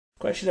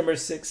Question number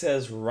 6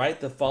 says,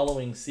 write the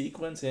following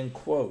sequence in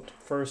quote,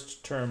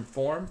 first term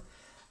form.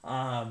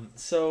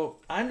 So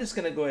I'm just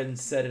going to go ahead and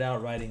set it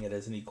out writing it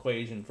as an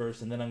equation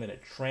first, and then I'm going to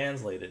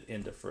translate it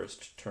into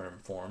first term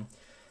form.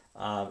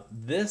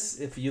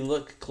 This, if you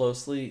look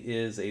closely,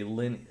 is a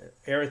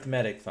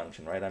arithmetic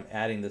function, right? I'm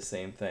adding the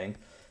same thing.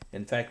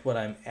 In fact, what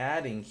I'm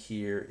adding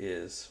here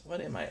is,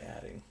 what am I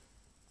adding?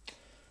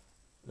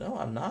 No,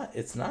 I'm not.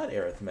 It's not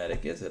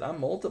arithmetic, is it? I'm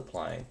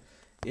multiplying.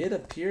 It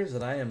appears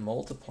that I am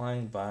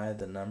multiplying by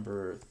the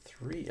number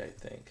 3, I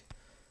think.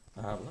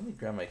 Let me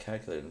grab my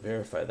calculator and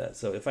verify that.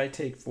 So if I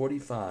take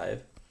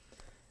 45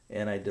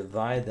 and I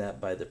divide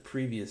that by the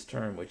previous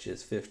term, which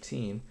is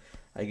 15,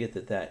 I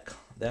get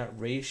that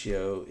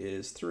ratio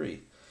is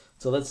 3.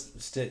 So let's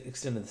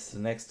extend this to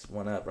the next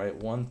one up, right?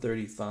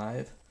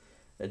 135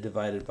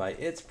 divided by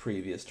its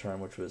previous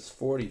term, which was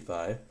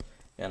 45,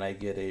 and I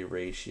get a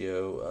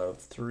ratio of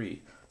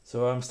 3.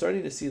 So I'm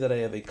starting to see that I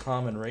have a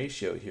common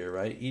ratio here,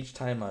 right? Each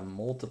time I'm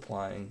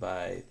multiplying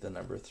by the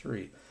number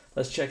 3.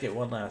 Let's check it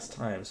one last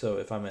time. So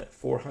if I'm at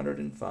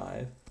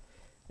 405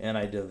 and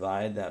I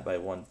divide that by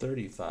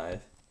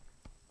 135,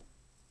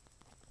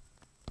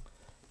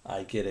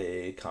 I get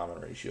a common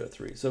ratio of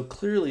 3. So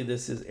clearly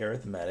this is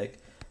arithmetic.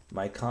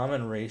 My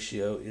common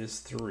ratio is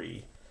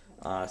 3.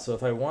 So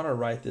if I want to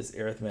write this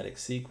arithmetic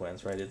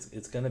sequence, right,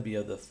 it's going to be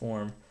of the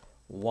form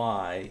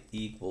y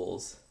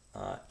equals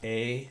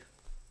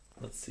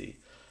let's see,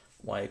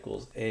 y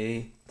equals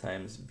a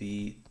times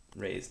b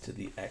raised to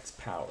the x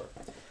power.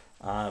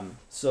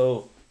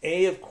 So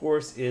a, of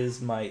course,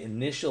 is my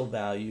initial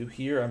value.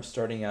 Here I'm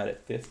starting out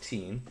at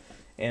 15,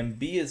 and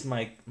b is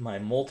my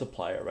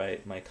multiplier,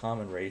 right, my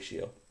common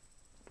ratio.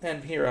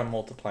 And here I'm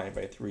multiplying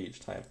by 3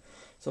 each time.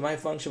 So my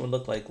function would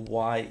look like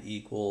y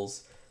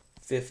equals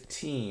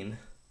 15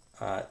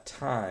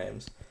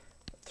 times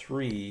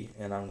 3,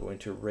 and I'm going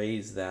to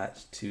raise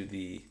that to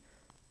the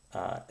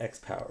x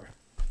power.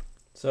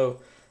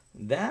 So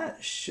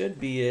that should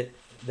be it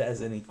as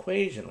an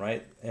equation,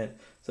 right? And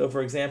so,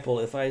 for example,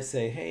 if I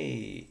say,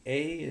 hey,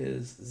 a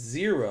is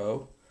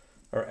 0,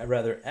 or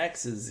rather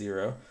x is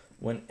 0,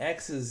 when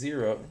x is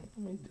 0,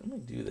 let me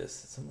do this.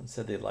 Someone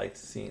said they liked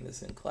seeing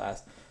this in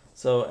class.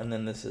 So, and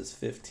then this is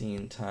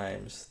 15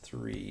 times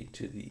 3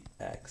 to the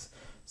x.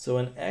 So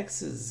when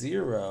x is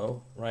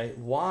 0, right,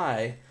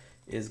 y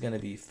is going to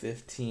be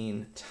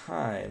 15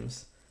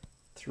 times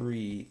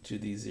 3 to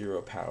the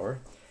 0 power.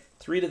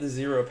 3 to the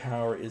 0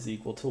 power is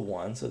equal to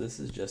 1, so this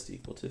is just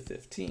equal to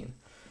 15.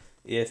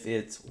 If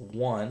it's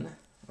 1,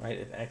 right,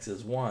 if x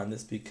is 1,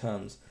 this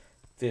becomes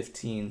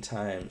 15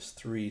 times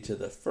 3 to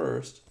the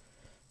first.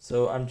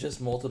 So I'm just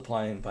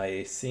multiplying by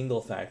a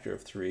single factor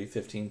of 3.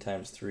 15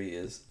 times 3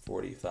 is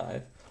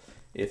 45.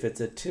 If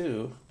it's a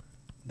 2,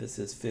 this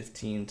is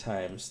 15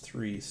 times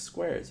 3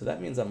 squared. So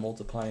that means I'm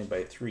multiplying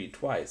by 3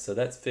 twice. So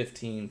that's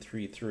 15,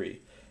 3,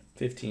 3.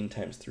 15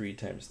 times 3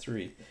 times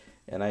 3.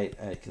 And I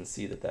can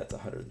see that that's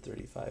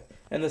 135.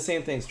 And the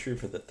same thing's true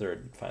for the third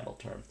and final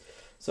term.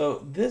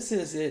 So this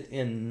is it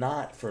in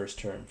not first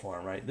term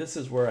form, right? This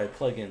is where I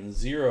plug in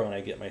 0 and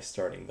I get my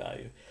starting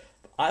value.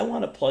 I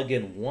want to plug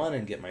in 1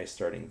 and get my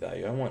starting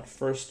value. I want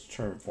first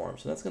term form.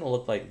 So that's going to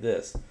look like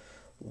this.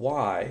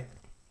 Y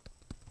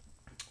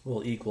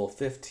will equal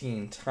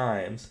 15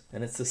 times,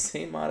 and it's the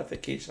same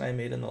modification I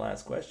made in the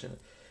last question.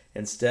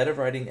 Instead of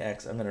writing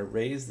x, I'm going to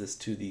raise this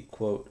to the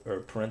quote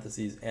or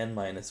parentheses n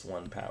minus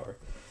 1 power.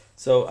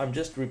 So I'm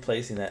just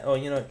replacing that. Oh,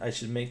 you know, I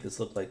should make this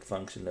look like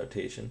function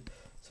notation.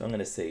 So I'm going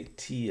to say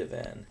t of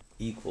n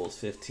equals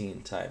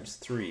 15 times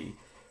 3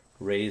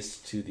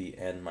 raised to the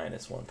n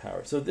minus 1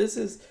 power. So this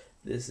is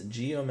this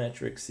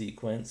geometric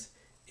sequence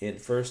in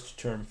first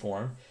term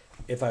form.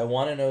 If I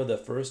want to know the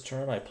first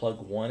term, I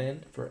plug 1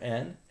 in for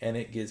n, and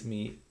it gives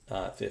me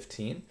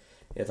 15.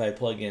 If I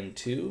plug in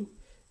 2,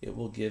 it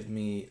will give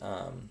me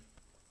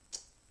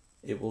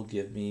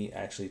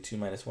actually 2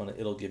 minus 1.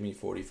 It'll give me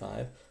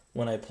 45.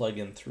 When I plug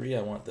in 3,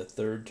 I want the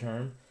third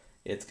term.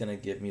 It's going to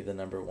give me the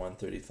number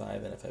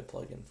 135, and if I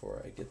plug in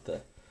 4, I get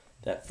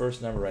that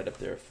first number right up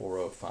there,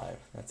 405.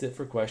 That's it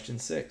for question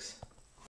 6.